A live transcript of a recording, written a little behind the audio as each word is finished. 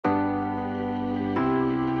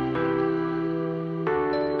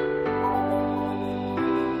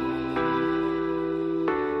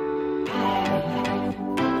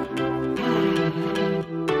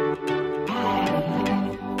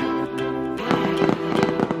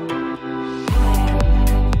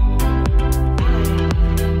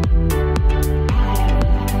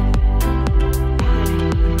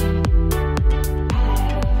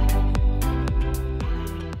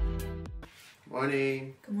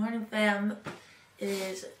Morning, fam. It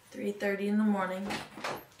is 3:30 in the morning.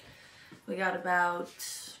 We got about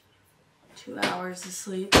 2 hours of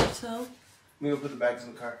sleep or so. We will put the bags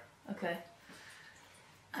in the car. Okay.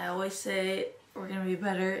 I always say we're gonna be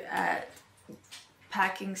better at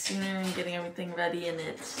packing sooner and getting everything ready, and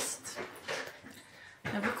it just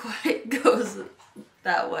never quite goes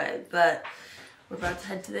that way. But we're about to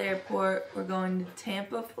head to the airport. We're going to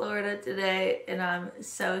Tampa, Florida today, and I'm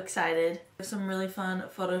so excited. There's some really fun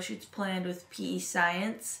photo shoots planned with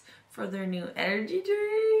Pescience for their new energy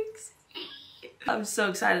drinks. I'm so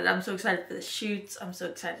excited. I'm so excited for the shoots. I'm so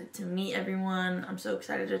excited to meet everyone. I'm so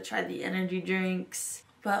excited to try the energy drinks.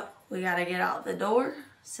 But we gotta get out the door,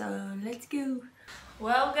 so let's go.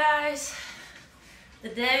 Well, guys, the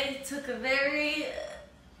day took a very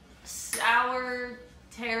sour,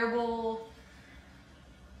 terrible,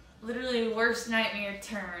 literally worst nightmare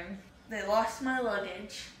turn. They lost my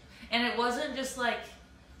luggage, and it wasn't just like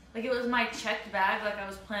it was my checked bag. Like, I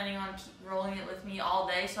was planning on keep rolling it with me all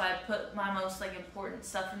day, so I put my most important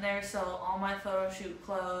stuff in there. So all my photo shoot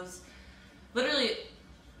clothes, literally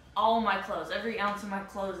all my clothes, every ounce of my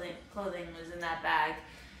clothing was in that bag,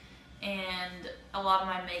 and a lot of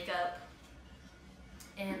my makeup.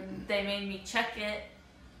 And they made me check it,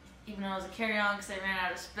 even though it was a carry-on, because they ran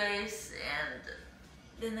out of space, and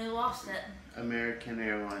then they lost it. American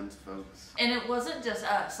Airlines, folks. And it wasn't just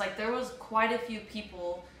us. Like, there was quite a few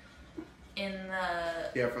people in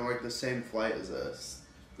the... Yeah, for the same flight as us.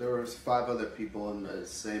 There was 5 other people in the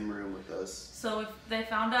same room with us. So if they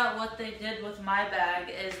found out what they did with my bag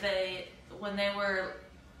is when they were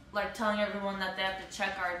telling everyone that they have to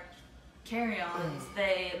check our carry-ons,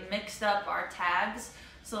 they mixed up our tags.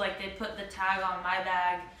 So they put the tag on my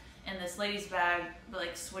bag and this lady's bag,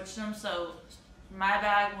 but switched them. So my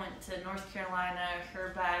bag went to North Carolina,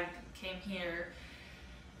 her bag came here.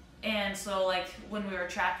 And so when we were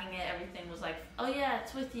tracking it, everything was oh yeah,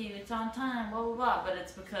 it's with you, it's on time, blah blah blah. But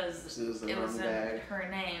it's because it was in her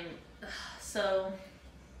name. So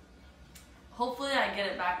hopefully I get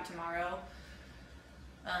it back tomorrow.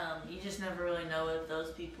 You just never really know with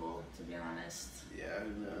those people, to be honest. Yeah,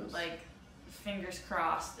 who knows? Fingers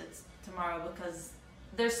crossed it's tomorrow, because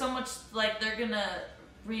there's so much, they're gonna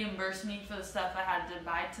reimburse me for the stuff I had to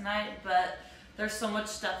buy tonight, but there's so much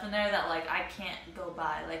stuff in there that I can't go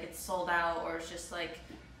buy. It's sold out, or it's just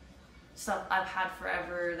stuff I've had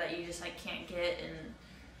forever that you just can't get. And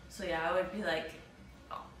so yeah, I would be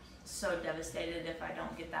so devastated if I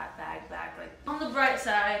don't get that bag back. On the bright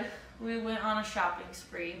side, we went on a shopping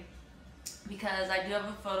spree because I do have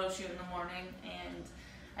a photo shoot in the morning, and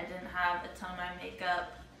I didn't have a ton of my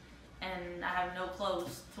makeup, and I have no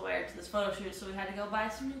clothes to wear to this photo shoot, so we had to go buy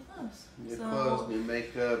some new clothes. New clothes, new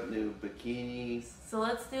makeup, new bikinis. So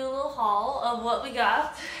let's do a little haul of what we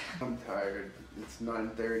got. I'm tired. It's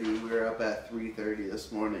 9:30. We were up at 3:30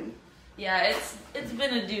 this morning. Yeah, it's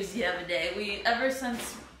been a doozy of a day. Ever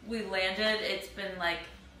since we landed, it's been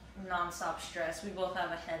non-stop stress. We both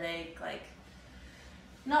have a headache.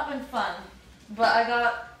 Not been fun. But I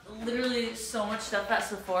got literally so much stuff at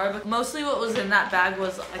Sephora, but mostly what was in that bag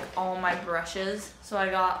was all my brushes. So I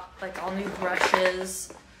got all new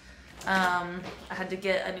brushes. I had to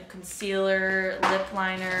get a new concealer, lip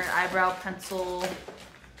liner, eyebrow pencil.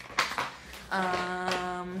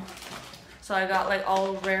 So I got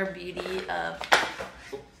all Rare Beauty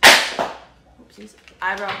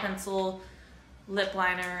eyebrow pencil, lip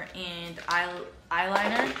liner, and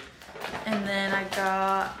eyeliner. And then I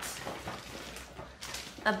got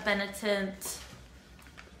a Benetint,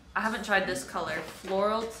 I haven't tried this color,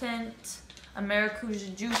 floral tint, a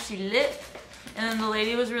Maracuja Juicy Lip. And then the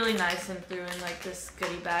lady was really nice and threw in this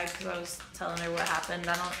goodie bag, because I was telling her what happened.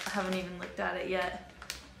 I haven't even looked at it yet.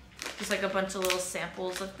 Just a bunch of little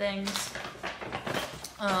samples of things.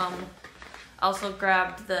 I also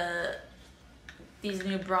grabbed these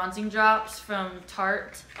new bronzing drops from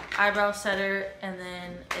Tarte Eyebrow Setter, and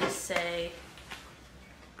then Essay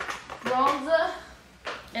Bronzer.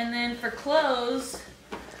 And then for clothes,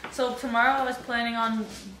 so tomorrow I was planning on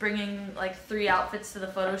bringing 3 outfits to the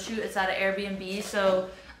photo shoot. It's at an Airbnb, so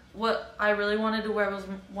what I really wanted to wear was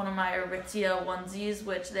one of my Aritzia onesies,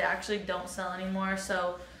 which they actually don't sell anymore.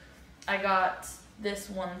 So I got this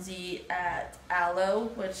onesie at Alli,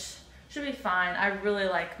 which should be fine. I really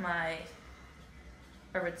like my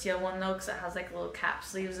Aritzia one though, because it has little cap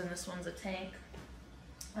sleeves, and this one's a tank.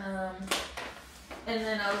 And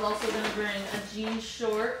then I was also going to bring a jean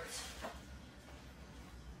short.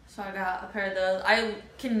 So I got a pair of those. I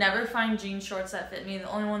can never find jean shorts that fit me. The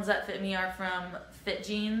only ones that fit me are from Fit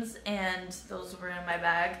Jeans, and those were in my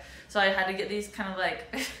bag. So I had to get these kind of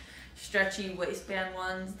stretchy waistband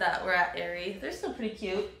ones that were at Aerie. They're still pretty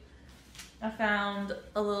cute. I found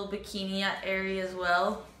a little bikini at Aerie as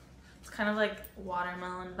well. It's kind of like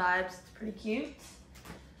watermelon vibes. It's pretty cute.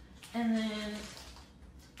 And then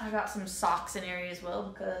I got some socks in Aerie as well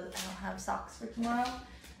because I don't have socks for tomorrow.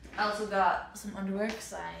 I also got some underwear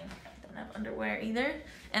because I don't have underwear either.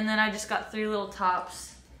 And then I just got 3 little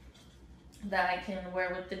tops that I can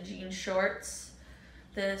wear with the jean shorts.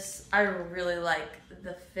 I really like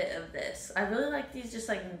the fit of this. I really like these just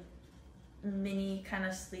like mini kind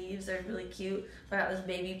of sleeves. They're really cute. I got this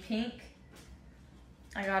baby pink.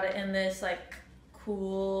 I got it in this like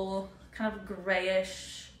cool kind of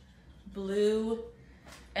grayish blue.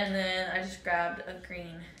 And then I just grabbed a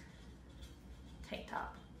green tank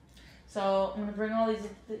top. So I'm gonna bring all these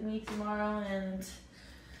with me tomorrow and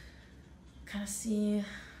kind of see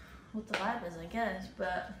what the vibe is, I guess.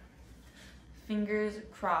 But fingers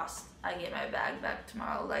crossed I get my bag back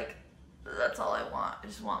tomorrow. Like, that's all I want. I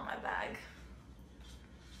just want my bag.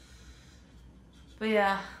 But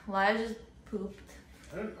yeah, Lai just pooped.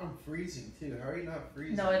 I'm freezing too. How are you not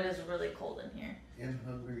freezing? No, it is really cold in here. And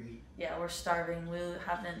hungry. Yeah, we're starving. We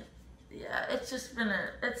haven't, yeah, it's just been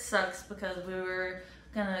it sucks because we were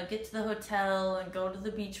gonna get to the hotel and go to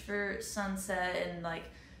the beach for sunset, and like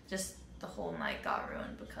just the whole night got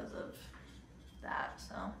ruined because of that.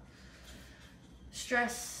 So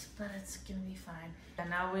stress, but it's gonna be fine. And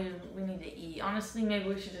now we need to eat. Honestly, maybe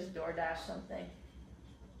we should just DoorDash something.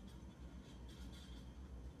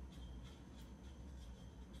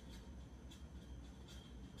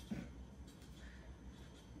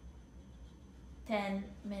 Ten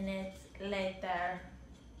minutes later.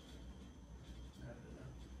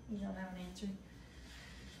 You don't have an answer.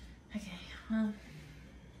 Okay, well.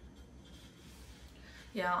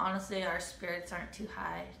 Yeah, honestly, our spirits aren't too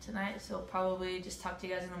high tonight, so probably just talk to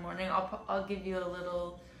you guys in the morning. I'll give you a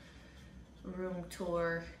little room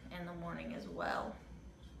tour in the morning as well.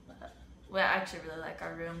 But I actually really like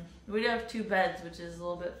our room. We do have 2 beds, which is a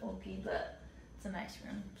little bit funky, but it's a nice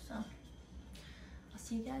room. So I'll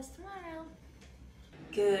see you guys tomorrow.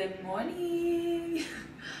 Good morning.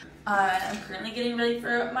 I'm currently getting ready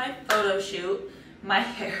for my photo shoot. My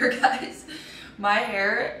hair, guys, my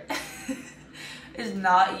hair is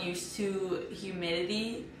not used to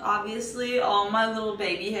humidity, obviously. All my little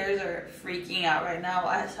baby hairs are freaking out right now.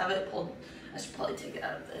 I just have it pulled. I should probably take it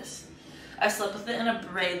out of this. I slept with it in a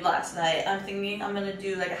braid last night. I'm thinking I'm gonna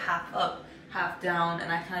do like a half up, half down,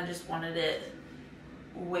 and I kind of just wanted it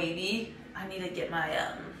wavy. I need to get my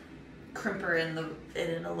crimper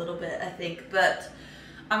in a little bit, I think, but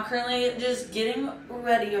I'm currently just getting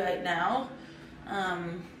ready right now.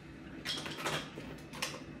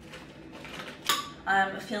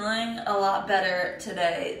 I'm feeling a lot better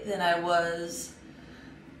today than I was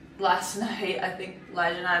last night. I think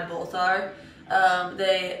Elijah and I both are.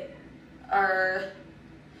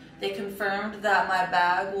 They confirmed that my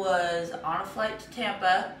bag was on a flight to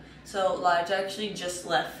Tampa, so Elijah actually just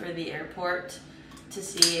left for the airport to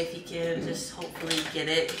see if he could just hopefully get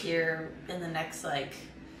it here in the next like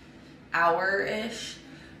hour-ish.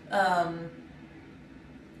 But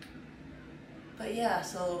yeah,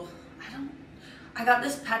 so I got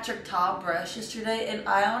this Patrick Ta brush yesterday, and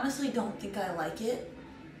I honestly don't think I like it.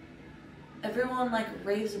 Everyone like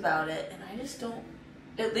raves about it, and I just don't,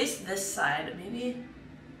 at least this side, maybe.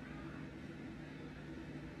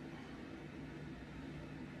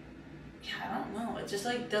 I don't know, it just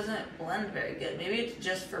like doesn't blend very good. Maybe it's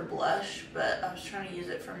just for blush, but I was trying to use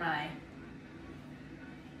it for my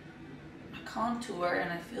contour,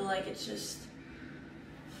 and I feel like it's just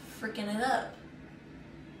freaking it up.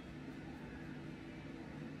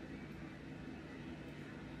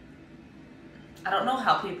 I don't know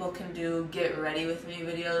how people can do get ready with me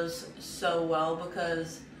videos so well,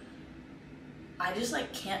 because I just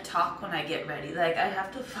like can't talk when I get ready. Like, I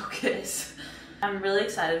have to focus. I'm really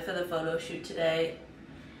excited for the photo shoot today.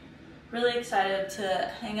 Really excited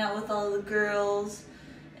to hang out with all the girls,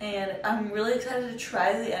 and I'm really excited to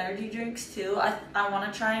try the energy drinks too. I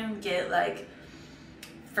want to try and get like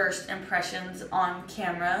first impressions on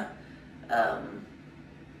camera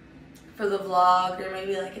for the vlog, or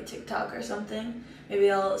maybe like a TikTok or something. Maybe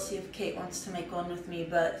I'll see if Kate wants to make one with me,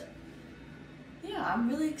 but yeah, I'm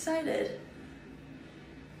really excited.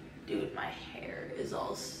 Dude, my hair is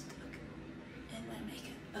all stuck in my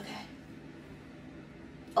makeup. Okay.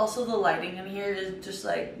 Also, the lighting in here is just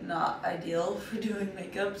like not ideal for doing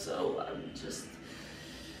makeup, so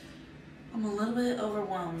I'm a little bit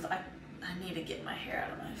overwhelmed. I need to get my hair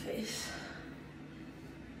out of my face.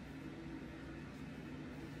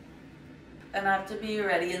 And I have to be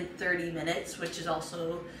ready in 30 minutes, which is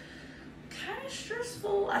also kind of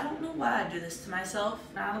stressful. I don't know why I do this to myself.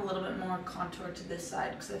 Add a little bit more contour to this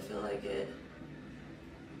side because I feel like it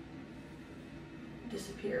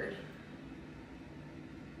disappeared.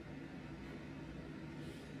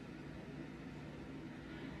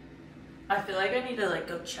 I feel like I need to like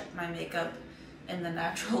go check my makeup in the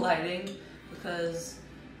natural lighting because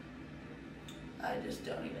I just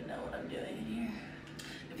don't even know what I'm doing in here.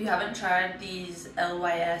 If you haven't tried these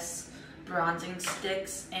LYS bronzing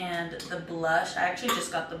sticks and the blush, I actually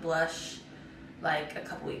just got the blush like a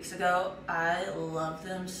couple weeks ago. I love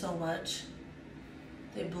them so much.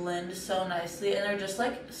 They blend so nicely and they're just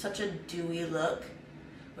like such a dewy look,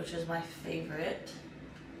 which is my favorite.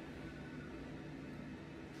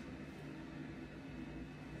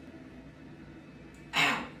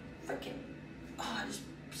 Ow! Freaking. Oh, I just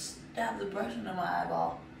stabbed the brush into my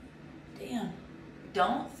eyeball. Damn.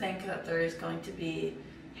 Don't think that there is going to be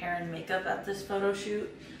hair and makeup at this photo shoot.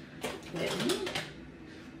 Maybe.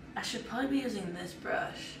 I should probably be using this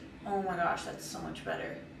brush. Oh my gosh, that's so much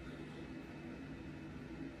better.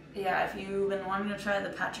 Yeah, if you've been wanting to try the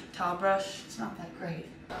Patrick Ta brush, it's not that great.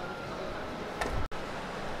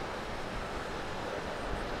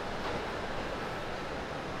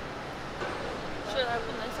 Should I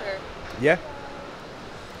open this or? Yeah.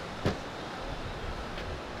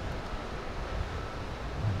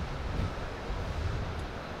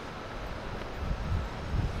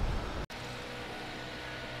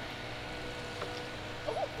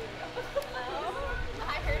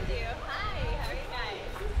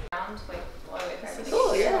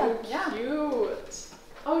 Oh yeah, yeah. Cute.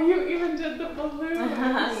 Oh, you even did the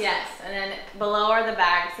balloons. Yes, and then below are the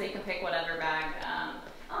bags, so you can pick whatever bag, and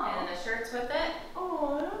then the shirts with it.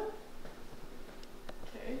 Oh.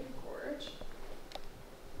 Okay, gorge.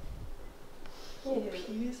 Little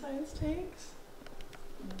pea size takes.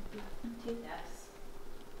 Yes.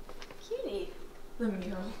 Cutie. the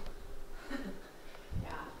mural.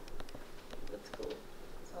 Yeah. That's cool.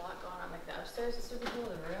 There's a lot going on. Like the upstairs is super cool.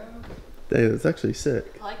 The room. Hey, that's actually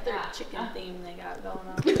sick. I like their chicken theme they got going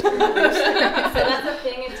on. So that's the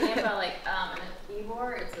thing in Tampa, like in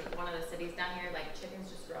Ybor, it's one of the cities down here, like chickens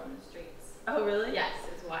just roam the streets. Oh really? Yes,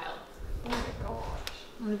 it's wild. Oh my gosh.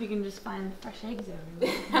 I wonder if you can just find fresh eggs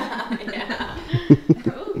everywhere. Yeah.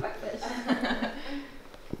 Ooh, breakfast.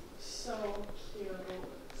 So cute.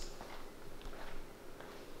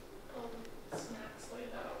 Snacks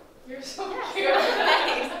laid out. You're so cute.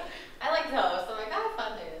 Thanks. I like those. So I'm like, I have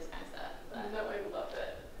fun doing this kind of stuff. I know, I love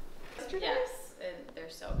it. Yes, and they're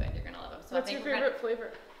so good. You're gonna love them. So What's I your think favorite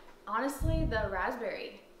flavor? honestly, the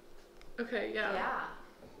raspberry. Okay, yeah.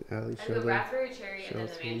 Yeah. Alli, I show do them. raspberry, cherry, and show then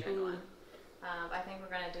the us mandarin one. one. I think we're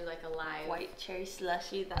gonna do like a live, White cherry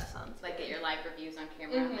slushy. That sounds like get your live reviews on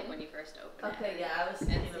camera, like when you first open it. Okay, yeah, I was And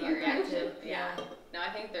thinking see about your that reaction. too. Yeah. No, I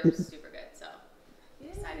think they're super good. So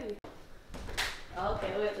excited.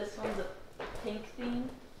 Okay, wait. This one's a pink theme.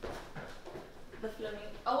 The flamingo.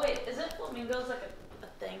 Oh wait, isn't flamingos like a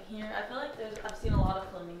thing here? I feel like I've seen a lot of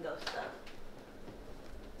flamingo stuff.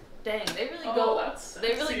 Dang, they really Oh, that's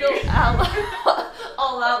They really sexy. go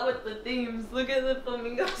all out with the themes. Look at the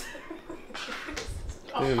flamingos.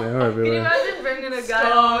 Yeah, they are Can you everywhere. imagine bringing a guy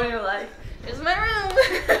home and you're like, "Here's my room."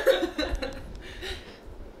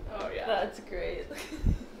 Oh yeah. That's great.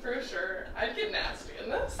 For sure. I'd get nasty in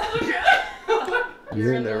this. Look at it.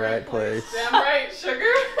 You're in the right place. Damn right,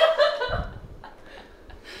 sugar.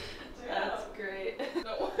 That's great.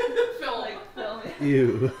 No. Film. Film it.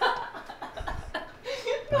 Ew.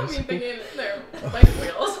 Not me thinking they're like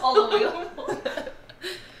wheels. All the wheels.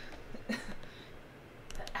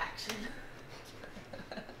 The action.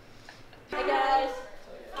 Hi guys.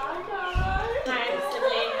 Hi guys. Nice to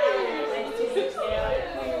meet you. Nice to meet you.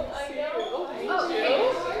 Oh, you?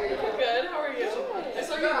 Good. How are you? I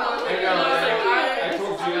saw you going. I know. I was like, I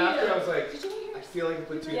told you after. I was like, I feel like I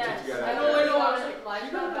put two and two together. I know. I was like,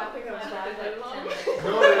 you better not think I was talking to my mom.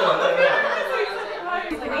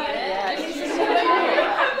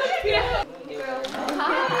 Hi,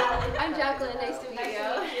 I'm Jacqueline. Nice to meet you.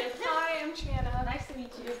 Hi, I'm Chana. Nice to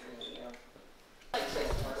meet you.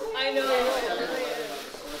 I know.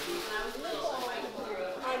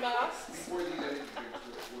 Our masks.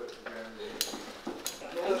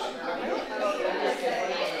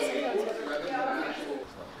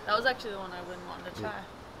 That was actually the one I wouldn't want to try.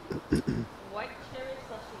 White cherry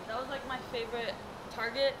slushie. That was like my favorite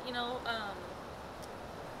Target, you know,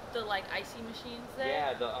 the like icy machines there.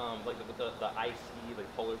 Yeah, the like with the icy like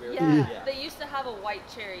polar bear. Yeah, they used to have a white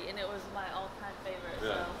cherry and it was my all-time favorite.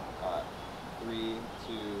 Yeah. So. Alright. 3,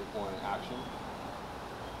 2, 1, action.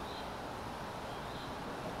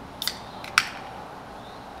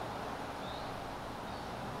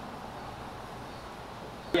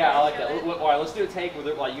 Yeah, I like that. All right, let's do a take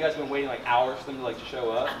where like you guys have been waiting like hours for them to like to show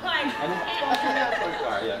up. And then, all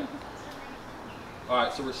right, yeah. All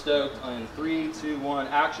right, so we're stoked on 3, 2, 1,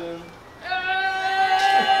 action.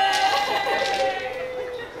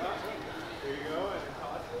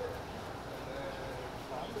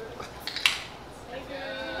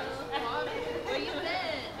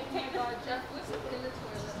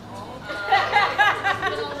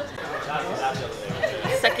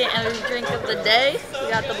 Second energy drink of the day. We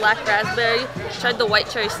got the black raspberry. Tried the white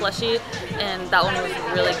cherry slushie, and that one was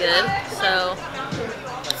really good. So.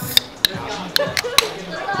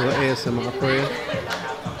 A little ASMR for you.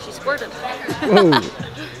 She squirted. Whoa.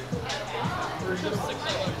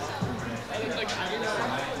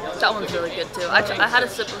 That one's really good too. I had a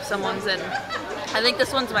sip of someone's, and I think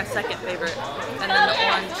this one's my second favorite, and then the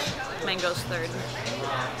orange mango's third.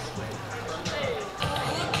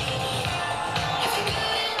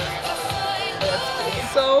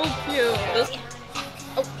 So cute.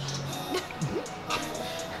 Oh.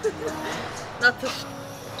 Not the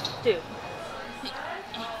dude.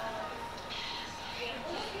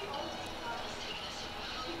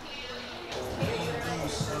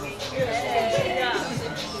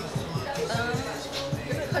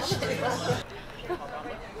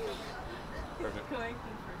 Perfect.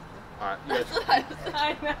 All right, you guys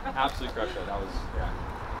absolutely crushed it. That was, yeah.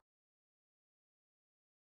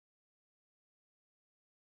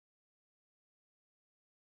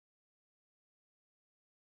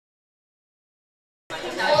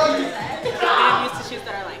 I'm used to shoots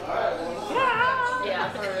that are like, Yeah,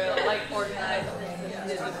 for real. Like organized.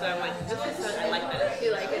 this is so like, this is so, I like that. You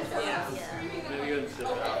like it? Yeah. Maybe you guys sit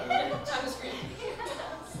down.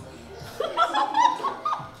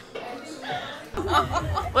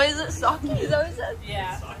 What is it? Sake? Is that what it says?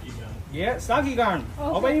 Yeah. Yeah, sake gun.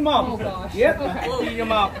 Open your mouth. Oh gosh. Yep. Okay. Open your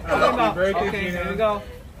mouth. Open your mouth. Okay, here we go.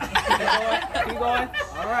 Keep going.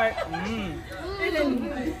 All right.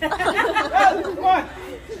 Come on.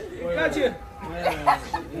 Got you.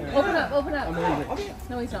 Open up, open up.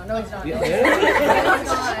 No, he's not. No, he's not.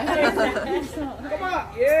 Come on.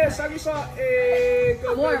 Yeah, sake sauce. Hey,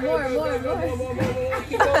 go, More, go, more, go, more, go, more. go, go, go, go.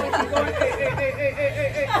 Keep going, keep going.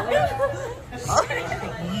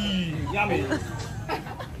 Hey. Yummy.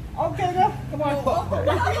 Okay, go. Come on. Whoa,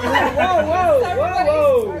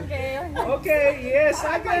 whoa. Okay, yes,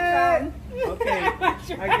 I got. Okay,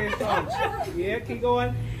 I get punch. Yeah, keep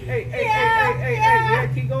going. Hey, yeah,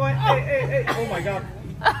 keep going. Hey. Oh my God.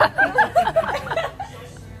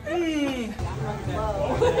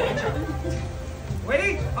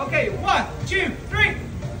 Ready? Okay, 1, 2, 3.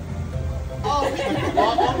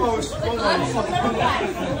 Almost. A little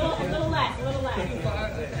less.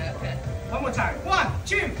 One more time. 1,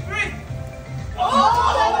 2, 3. Oh!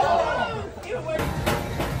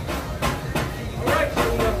 All right.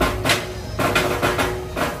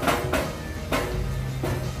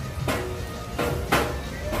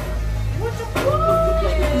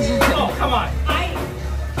 Oh, come on.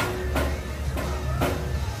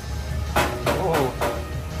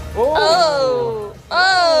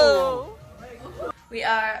 Oh! We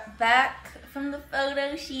are back from the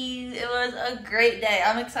photo shoot. It was a great day.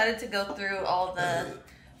 I'm excited to go through all the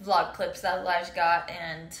vlog clips that Elijah got,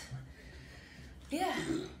 and yeah.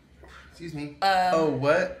 Excuse me. Oh,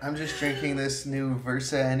 what? I'm just drinking this new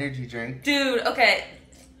Versa energy drink. Dude, okay.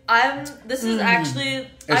 This is actually,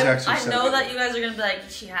 actually I so know good. that you guys are going to be like,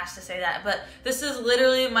 she has to say that, but this is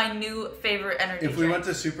literally my new favorite energy If we drink. went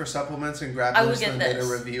to Super Supplements and grabbed I would this get and did a this.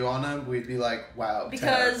 review on them, we'd be like, wow, Because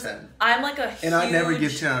 10 out of 10. I'm like a huge... And I never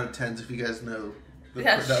give 10 out of 10s if you guys know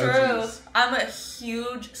That's the true. OGs. I'm a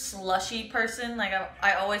huge slushy person. Like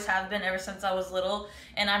I always have been ever since I was little.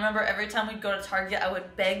 And I remember every time we'd go to Target, I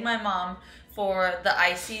would beg my mom for the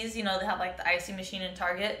ices. You know, they have like the icy machine in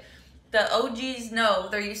Target. The OGs know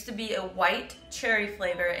there used to be a white cherry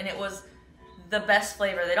flavor, and it was the best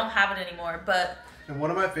flavor. They don't have it anymore, but And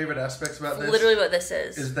one of my favorite aspects about this literally what this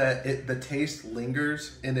is that the taste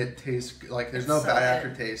lingers, and it tastes like there's no So bad good.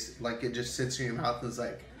 aftertaste. Like it just sits in your mouth and is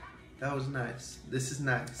like, that was nice. This is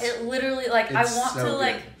nice. It literally, like, It's I want so to,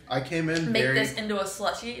 like, good. I came in make very, this into a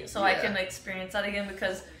slushie so I Yeah. can experience that again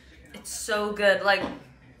because it's so good. Like,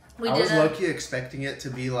 I was low-key expecting it to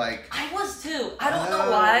be like... I was too. I don't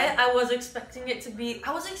know why I was expecting it to be...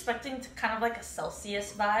 I was expecting to kind of like a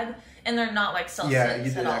Celsius vibe, and they're not like Celsius Yeah, you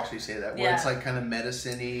at did all. actually say that. Where Yeah. it's like kind of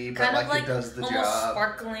medicine-y, but Kind of like it does the almost job.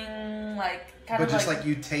 sparkling, like kind But of just like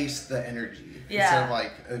you taste the energy. Yeah. Instead of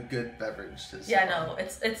like a good beverage. To Yeah, sip on. no,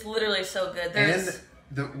 it's literally so good. There's...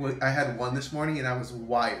 I had one this morning and I was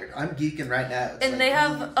wired. I'm geeking right now. It's And like, they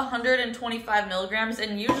have 125 milligrams,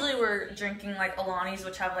 and usually we're drinking like Alani's,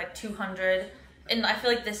 which have like 200 And I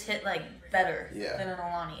feel like this hit like better Yeah. than an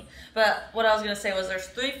Alani. But what I was gonna say was there's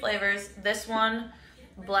 3 flavors. This one,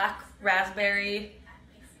 black raspberry.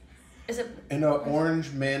 Is it? And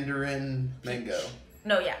orange, mandarin, mango.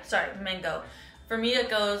 No, yeah, sorry, mango. For me, it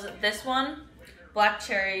goes this one, black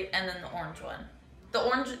cherry, and then the orange one. The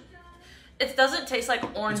orange, it doesn't taste like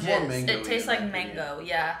oranges. more mango-y It tastes in like my opinion. mango,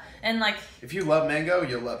 yeah. And like, If you love mango,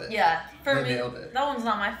 you'll love it. yeah, for They me, nailed it. that one's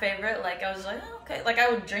not my favorite. Like, I was like, oh, okay. Like, I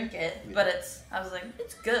would drink it, but I was like,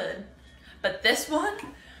 it's good. But this one,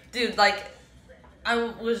 dude, like, I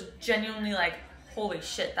was genuinely like, holy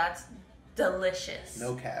shit, that's delicious.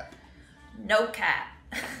 No cap. No cap.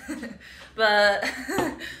 But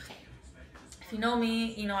if you know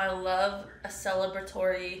me, you know I love a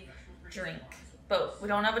celebratory drink. But we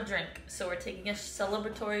don't have a drink, so we're taking a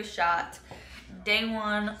celebratory shot. Day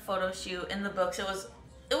 1 photo shoot in the books. It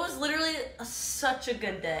was literally such a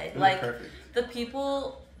good day. It was Like perfect. the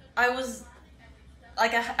people, I was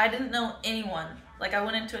like I didn't know anyone. Like I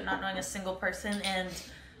went into it not knowing a single person, and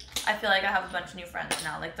I feel like I have a bunch of new friends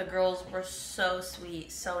now. Like the girls were so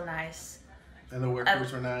sweet, so nice. And the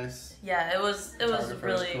workers were nice. Yeah, it was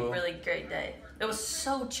really cool. really great day. It was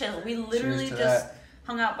so chill. We literally Cheers to just that.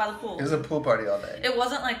 hung out by the pool. It was a pool party all day. It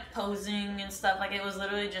wasn't like posing and stuff. Like it was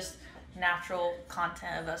literally just natural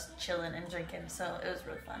content of us chilling and drinking. So it was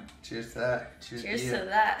really fun. Cheers to that. Cheers Cheers to you. to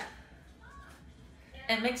that.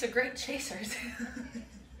 It makes a great chaser too.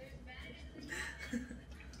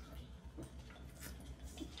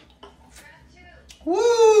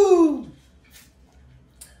 Woo!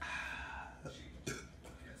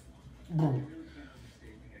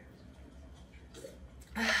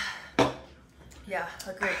 Yeah,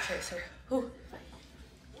 a great chaser. Whew.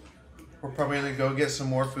 We're probably gonna go get some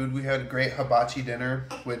more food. We had a great hibachi dinner,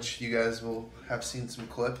 which you guys will have seen some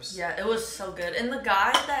clips. Yeah, it was so good. And the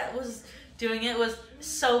guy that was doing it was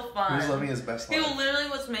so fun. He was living his best He life. literally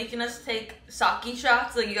was making us take sake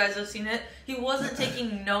shots, like you guys have seen it. He wasn't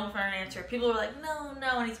taking no for an answer. People were like, no,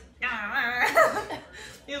 and he's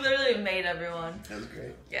he literally made everyone. That was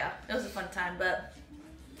great. Yeah, it was a fun time, but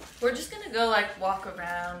we're just gonna go like walk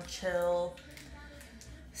around, chill,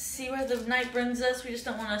 see where the night brings us. We just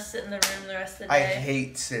don't want to sit in the room the rest of the I day.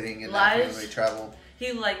 hate sitting in that room Lives- when we travel.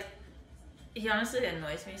 He honestly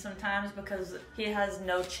annoys me sometimes because he has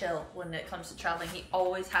no chill when it comes to traveling. He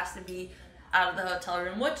always has to be out of the hotel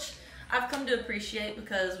room, which I've come to appreciate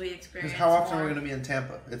because we experience Because how often more. are we going to be in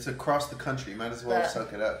Tampa? It's across the country. Might as well But-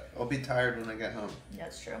 soak it up. I'll be tired when I get home. Yeah,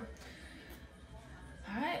 that's true.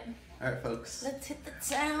 All right, All right, folks. let's hit the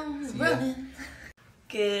town See ya. running.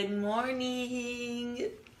 Good morning.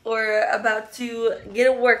 We're about to get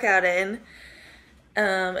a workout in.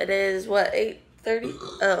 It is what, 8:30?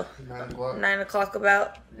 Oh, 9 o'clock. 9 o'clock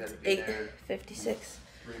about. You gotta be there 8:56.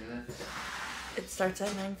 3 minutes. It starts at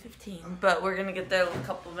 9:15, but we're gonna get there a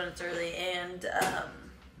couple minutes early and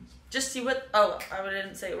just see what. Oh, I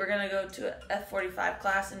didn't say we're gonna go to a F45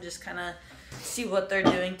 class and just kind of see what they're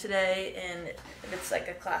doing today, and if it's like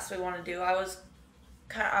a class we want to do.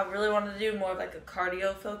 I really wanted to do more of like a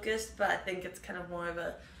cardio focused, but I think it's kind of more of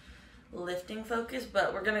a lifting focus.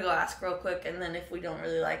 But we're gonna go ask real quick, and then if we don't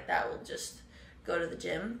really like that, we'll just go to the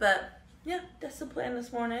gym. But yeah, that's the plan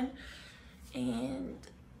this morning, and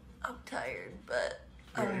I'm tired, but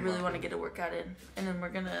I really want to get a workout in, and then we're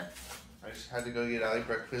gonna. I just had to go get Alli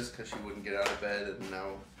breakfast because she wouldn't get out of bed, and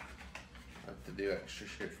now I have to do extra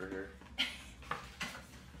shit for her.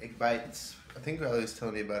 Egg bites. I think Alli was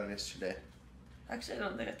telling me about them yesterday. Actually, I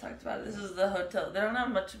don't think I talked about it. This is the hotel. They don't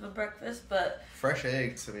have much of a breakfast, but Fresh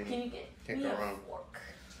eggs. I mean, can you get can't me go a wrong. fork?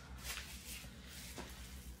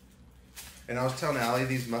 And I was telling Alli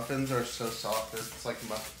these muffins are so soft. It's like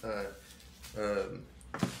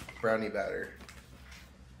brownie batter.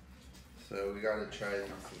 So we gotta try these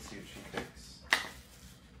and see what she thinks.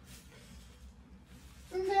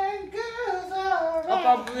 I'll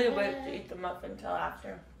probably wait to eat the muffin till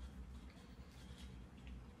after.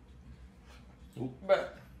 Ooh.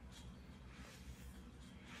 But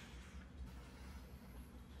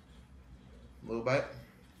A little bite.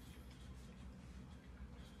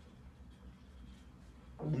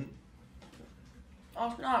 Mm.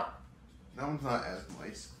 oh, it's not. That one's not as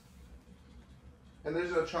moist. And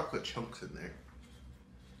there's no chocolate chunks in there.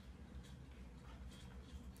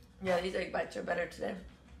 Yeah, these egg bites are better today.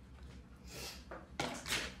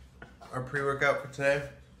 Our pre-workout for today.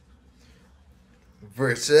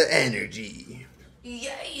 Versa Energy.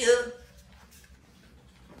 Yeah.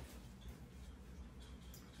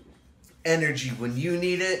 Energy when you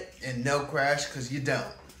need it, and no crash because you don't.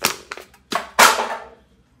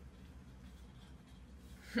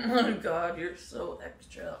 Oh my god, you're so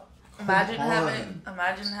extra.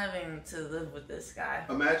 Imagine having to live with this guy.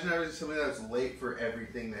 Imagine having somebody that's late for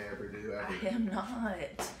everything they ever do. I am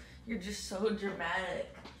not. You're just so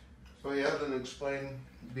dramatic. So yeah, then explain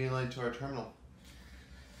being late to our terminal.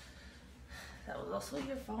 That was also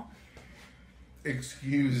your fault.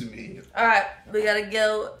 Excuse me. Alright, we gotta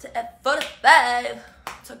go to F45.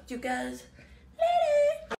 Talk to you guys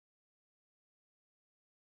later.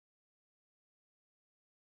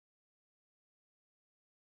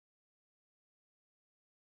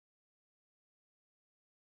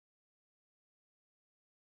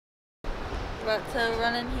 We're about to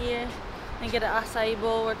run in here and get an acai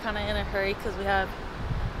bowl. We're kind of in a hurry because we have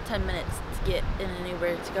 10 minutes to get in an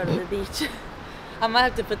Uber to go to the beach. I might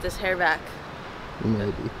have to put this hair back.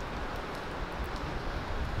 Maybe.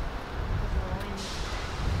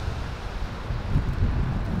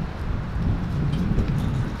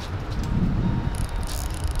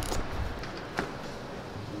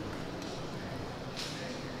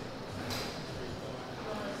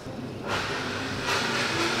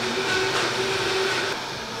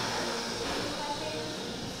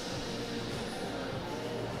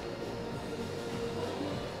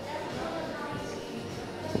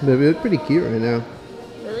 Baby, you look pretty cute right now.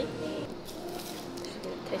 Really? Should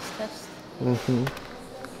get a taste test. Mm-hmm.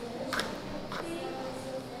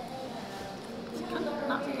 It's kind of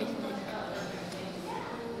not very thick.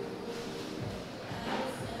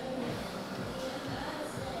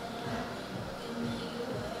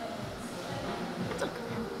 It's okay.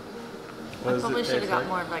 I probably should have got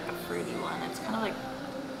more of like a fruity one. It's kind of like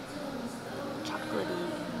chocolatey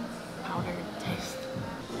powdered taste.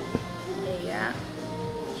 Yeah.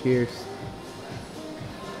 Cheers.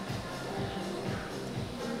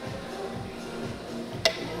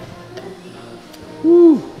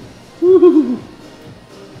 Woo! Woo!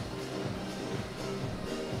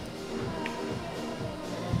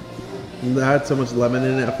 That had so much lemon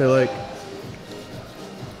in it, I feel like.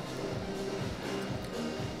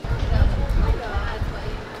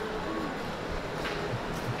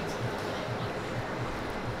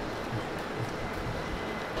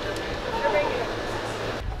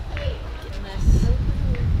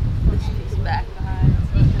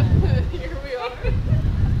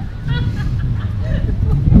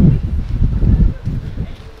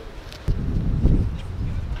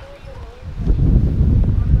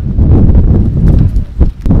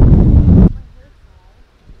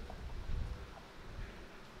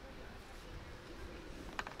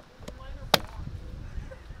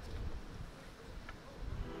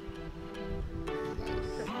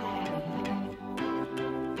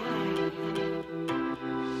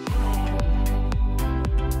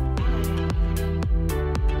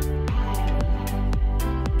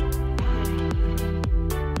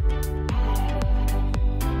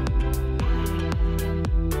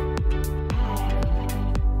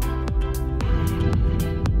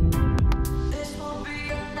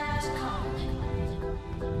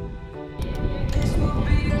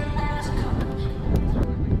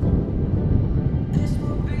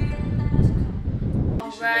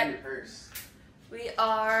 We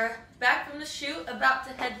are back from the shoot, about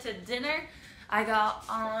to head to dinner. I got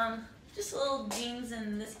on just little jeans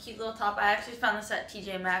and this cute little top. I actually found this at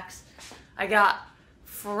TJ Maxx. I got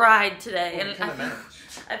fried today, and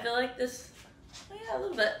I feel like this. Oh yeah, a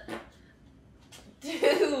little bit,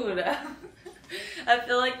 dude. I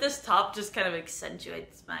feel like this top just kind of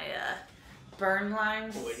accentuates my burn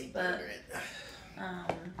lines, but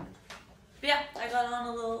yeah, I got on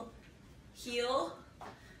a little heel.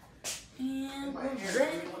 And we're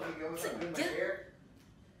ready to go.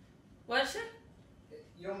 What is it?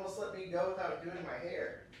 You almost let me go without doing my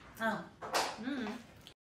hair. Oh.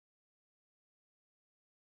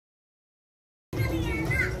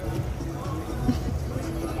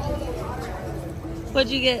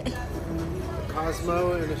 What'd you get?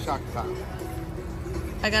 Cosmo and a shock top.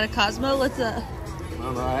 I got a Cosmo. What's that? I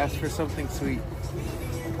don't know. I asked for something sweet.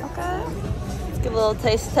 Okay. Let's give a little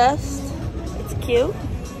taste test. It's cute.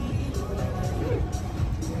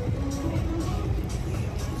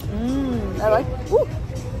 I like. Ooh.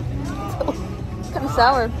 It's kind of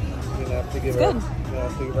sour. You're gonna have to give it's her. good. You're gonna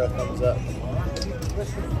have to give her a thumbs up.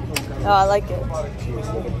 Oh, I like it.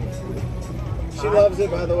 She loves it,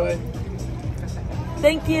 by the way.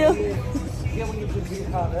 Thank you. Cheers.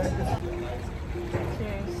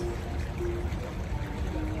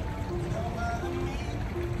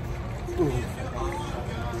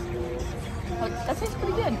 Oh, that tastes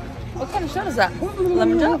pretty good. What kind of shot is that?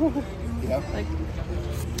 Lemon drop? Yeah. Like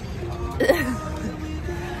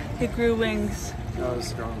hickory wings. That was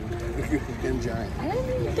strong. And giant. I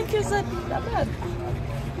didn't even think it was that bad.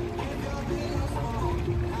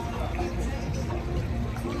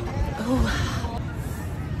 You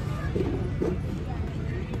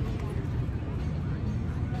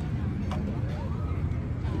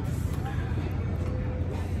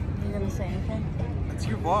gonna say anything? It's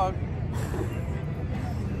your vlog.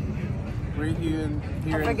 We're here in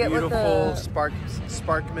forget what beautiful the-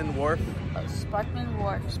 Sparkman Wharf. Sparkman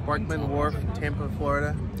Wharf. Sparkman Wharf, Tampa,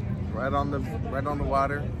 Florida. Right on the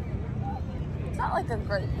water. It's not like a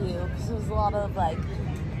great view because there's a lot of like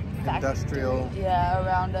Industrial. factory, yeah,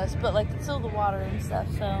 around us, but like it's still the water and stuff.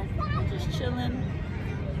 So we're just chilling,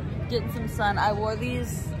 getting some sun. I wore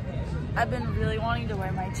these. I've been really wanting to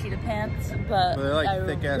wear my cheetah pants, but They're like I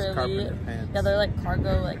thick ass really, carpenter pants. Yeah, they're like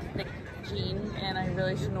cargo, like thick jean, and I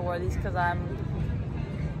really shouldn't have wore these because I'm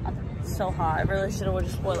so hot. I really should have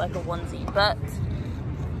just wore like a onesie, but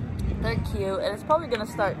they're cute, and it's probably gonna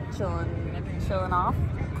start chilling off,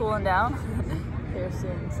 cooling down here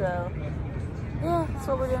soon. So yeah, that's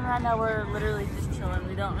what we're doing right now. We're literally just chilling.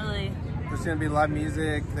 We don't really. There's gonna be live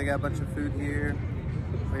music. They got a bunch of food here.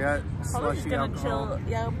 We got Probably just slushy gonna alcohol. chill.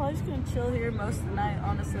 Yeah, we're probably just gonna chill here most of the night,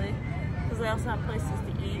 honestly, because they also have places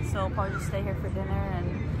to eat. So we'll probably just stay here for dinner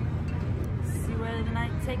and see where the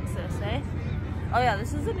night takes us, eh? Oh yeah,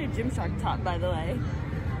 this is a new Gymshark top, by the way.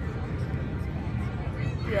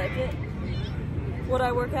 You like it? Would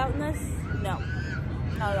I work out in this? No,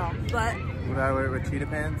 not at all. But Would I wear it with cheetah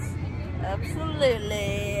pants?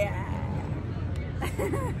 absolutely.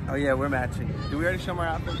 Oh yeah, we're matching. Did we already show them our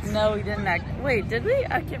outfits? No, we didn't. Wait, did we?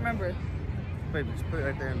 I can't remember. Wait, just put it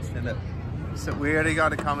right there and stand up. So we already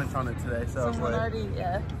got a comment on it today, so I was Someone like, already,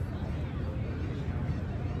 yeah.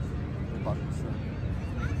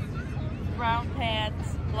 Brown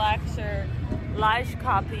pants, black shirt. Lige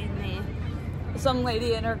copied me. Some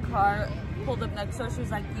lady in her car pulled up next to her. She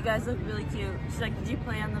was like, "You guys look really cute." She's like, "Did you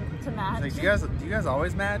plan them to match?" Like, do you guys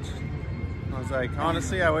always match? I was like,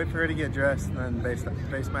 honestly, I wait for her to get dressed and then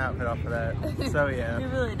base my outfit off of that. So yeah. He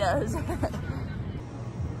really does.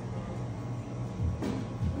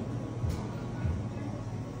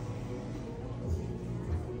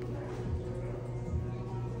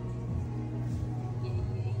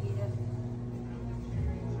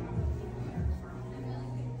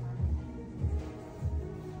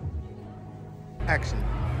 Action.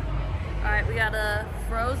 Alright, we got a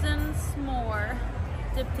frozen s'more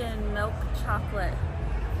dipped in milk chocolate.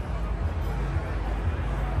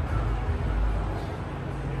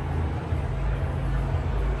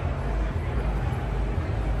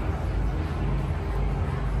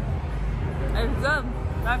 It's good.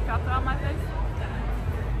 Do I have chocolate on my face?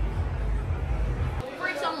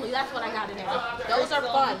 Freaks only, that's what I got in there. Those are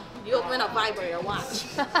fun. You open a vibrator, watch.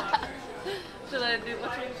 Should I do, which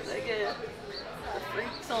one should I get? The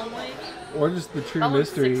freaks only? Or just the true That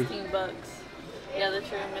one's mystery. $16. Yeah, the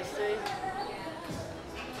true mystery.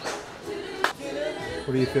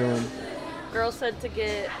 What are you feeling? Girl said to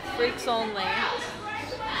get freaks only.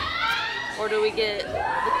 Or do we get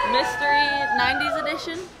the mystery 90s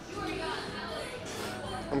edition?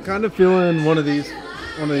 I'm kind of feeling one of these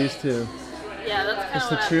two. Yeah, that's kind It's of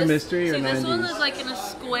the what true this, mystery or see, this one 90s? is like in a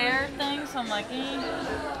square thing, so I'm like, eh.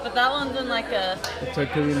 But that one's in like a. So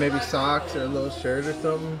it could be maybe socks or a little shirt or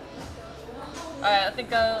something. Alright, I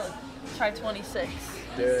think I'll try 26.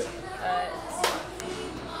 Do it. Alright.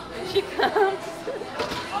 Here she comes.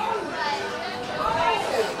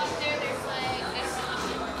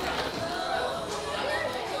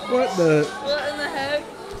 What the? What in the heck?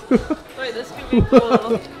 Wait, this could be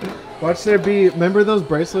cool. Watch there be. Remember those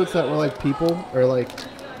bracelets that were like people or like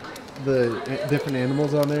the different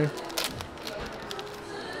animals on there?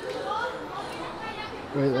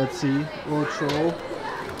 Wait, let's see. Little troll.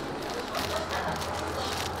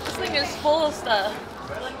 This thing is full of stuff.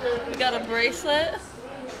 We got a bracelet.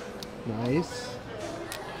 Nice.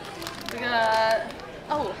 We got.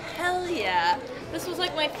 Oh, hell yeah. This was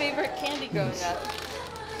like my favorite candy growing up.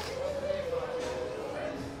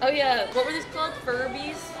 Oh yeah, what were these called?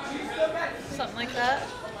 Furbies? Something like that.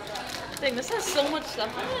 Dang, this has so much stuff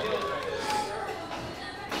in it.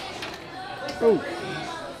 Oh,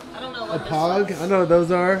 I don't know a what this pog? was. I know what those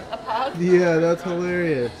are. A pog? Yeah, that's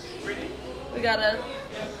hilarious. We got a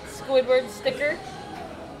Squidward sticker.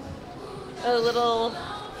 A little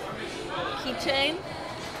keychain.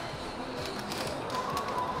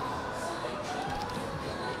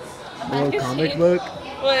 A A little comic magazine. book.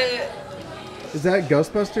 Wait, Is that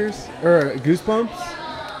Ghostbusters or Goosebumps?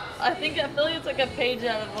 I feel like it's like a page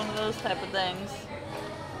out of one of those type of things.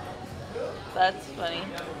 That's funny.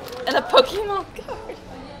 And a Pokemon card.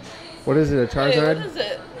 What is it? A Wait, Charizard? what is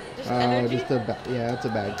it? Just energy? Just yeah, it's a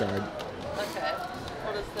bad card. Okay.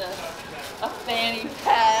 What is this? A fanny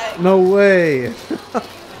pack. No way.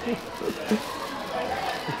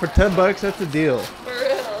 For $10, that's a deal. For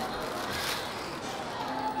real.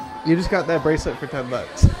 You just got that bracelet for $10.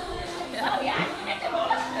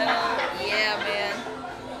 Yeah, man.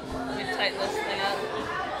 Let me tighten this thing up.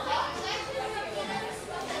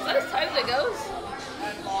 Is that as tight as it goes?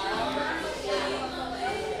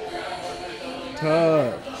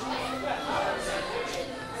 Tough.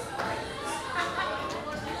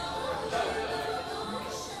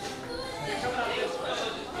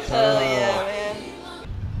 Oh yeah, man.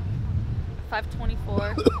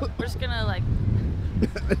 5:24. We're just gonna like.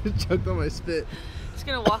 I just choked on my spit. Just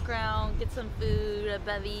gonna walk around, get some food, a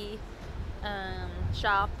bevy,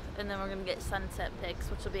 shop, and then we're gonna get sunset pics,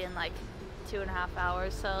 which will be in like 2.5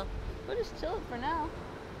 hours. So we're just chilling for now.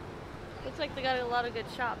 Looks like they got a lot of good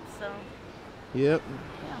shops. So. Yep.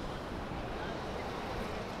 Yeah.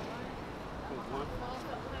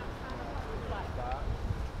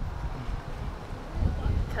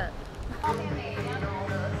 Cut.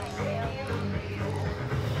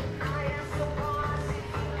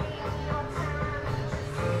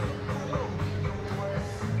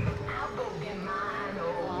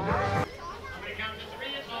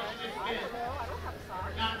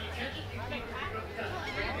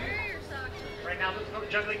 Right now, let's go to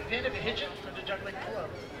juggling pin. If you hitch it, or the juggling club.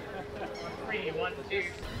 3, 1, 2.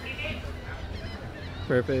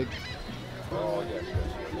 Perfect. Oh, yeah.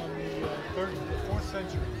 From the 4th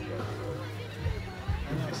century.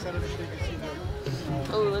 And I set it so you can see the.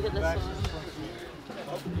 Oh, look at this one.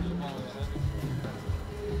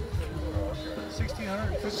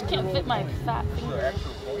 1600. Just can't fit my fat finger.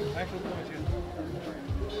 Actual points, yeah.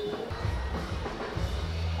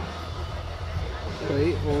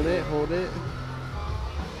 Wait, hold it, hold it.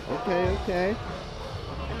 Okay, okay.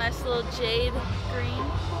 A nice little jade green.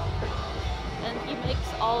 And he makes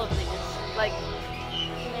all of these. Like,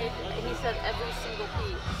 he said every single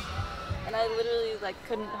piece. And I literally like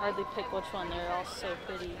couldn't hardly pick which one. They're all so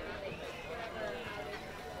pretty.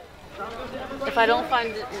 If I don't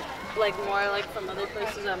find it, like more like from other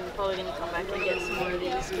places, I'm probably gonna come back and get some more of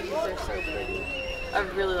these because these are so pretty. I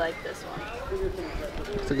really like this one.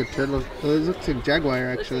 It's like a turtle. Oh, it looks like jaguar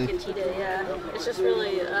actually. Looks like a cheetah, yeah. It's just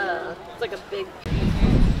really, it's like a big.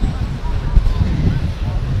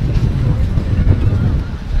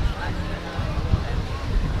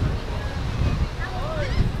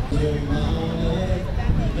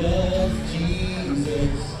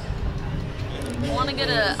 I want to get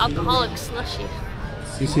an alcoholic slushie.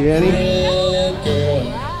 You see any?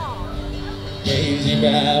 Crazy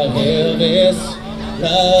about Elvis,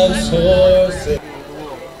 loves horses.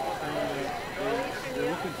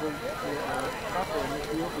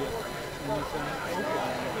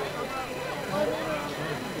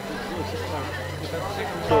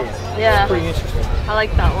 Yeah, Pretty interesting. I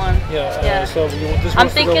like that one. Yeah. So this I'm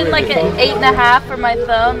thinking like an 8.5 for my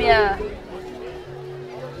thumb. Yeah.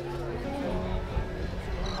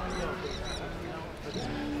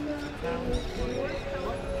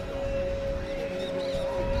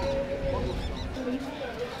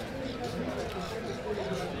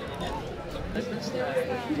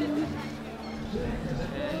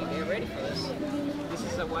 Get ready for this. This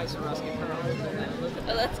is a white Swarovski pearl.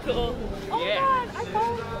 Oh, that's cool. Oh Yeah. God, I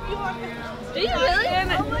told you want Do you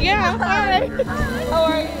really? Yeah, hi. How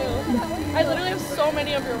are you? I literally have so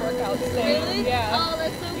many of your workouts saved. Really? Yeah. Oh,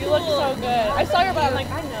 that's so cool. You look so good. I saw your butt, I'm like,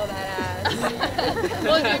 I know that ass.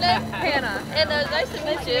 What was your name? Hannah. And nice to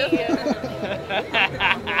meet you.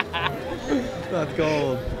 That's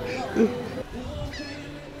gold.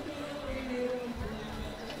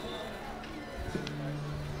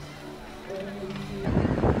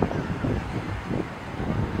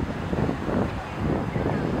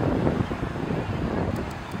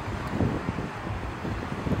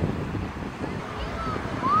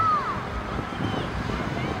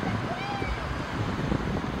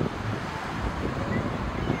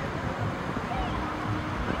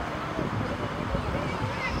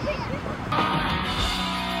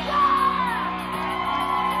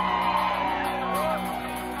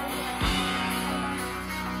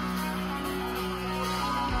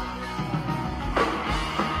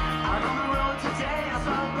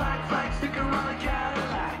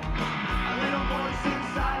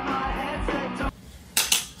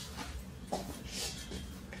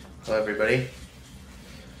 Hello everybody.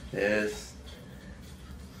 It is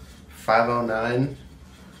 5:09 in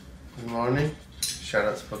the morning. Shout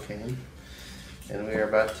out Spokane. And we are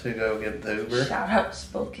about to go get the Uber. Shout out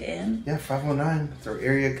Spokane. Yeah, 5:09. It's our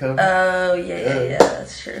area code. Oh, yeah,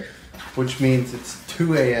 that's true. Which means it's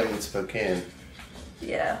 2 a.m. in Spokane.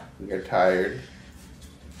 Yeah. We are tired.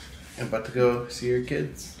 And about to go see your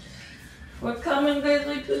kids. We're coming,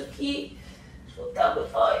 Grizzly Pookie.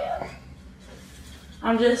 Oh yeah.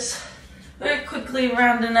 I'm just very quickly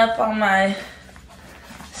rounding up on my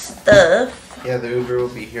stuff. Yeah, the Uber will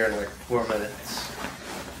be here in like 4 minutes.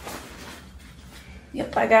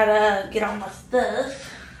 Yep, I gotta get on my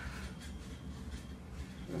stuff.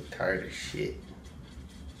 I'm tired of shit.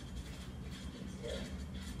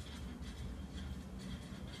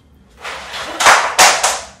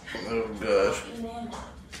 Oh gosh.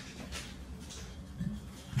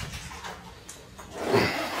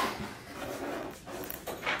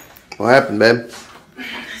 What happened, babe?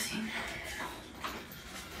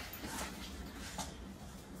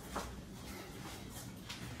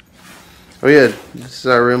 Oh yeah, this is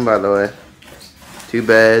our room, by the way. 2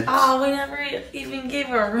 beds. Oh, we never even gave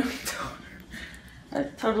her a room tour. I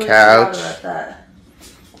totally Couch. forgot about that.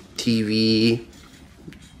 TV,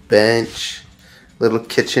 bench, little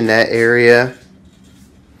kitchenette area,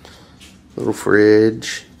 little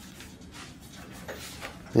fridge.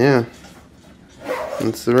 Yeah,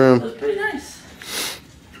 that's the It room. was pretty nice.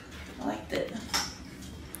 I liked it.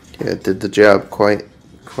 Yeah, it did the job quite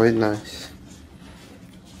nice.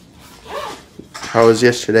 How was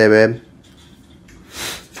yesterday, babe?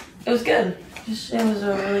 It was good. It was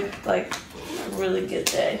a really good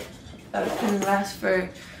day. I couldn't ask for a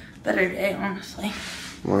better day, honestly.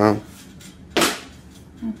 Wow.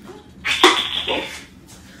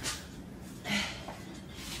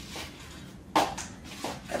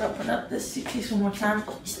 Gotta open up this suitcase one more time.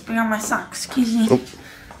 Just bring on my socks. Excuse me. Oh.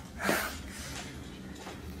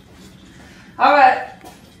 Alright.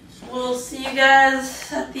 We'll see you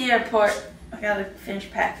guys at the airport. I gotta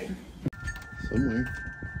finish packing. Somewhere.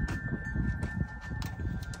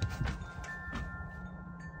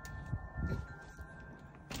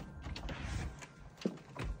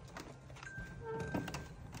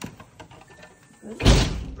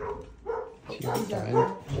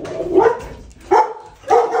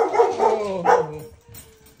 Oh,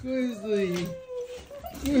 Grizzly.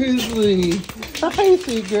 Grizzly. Hi,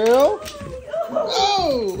 sweet girl.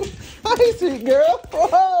 Oh, hi, sweet girl.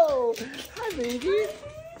 Whoa. Hi, baby.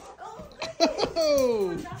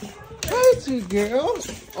 Oh, hi, sweet girl.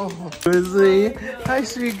 Oh, Grizzly. Hi,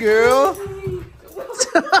 sweet girl.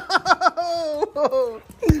 Oh, oh,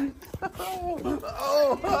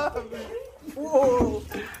 whoa.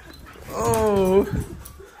 Oh.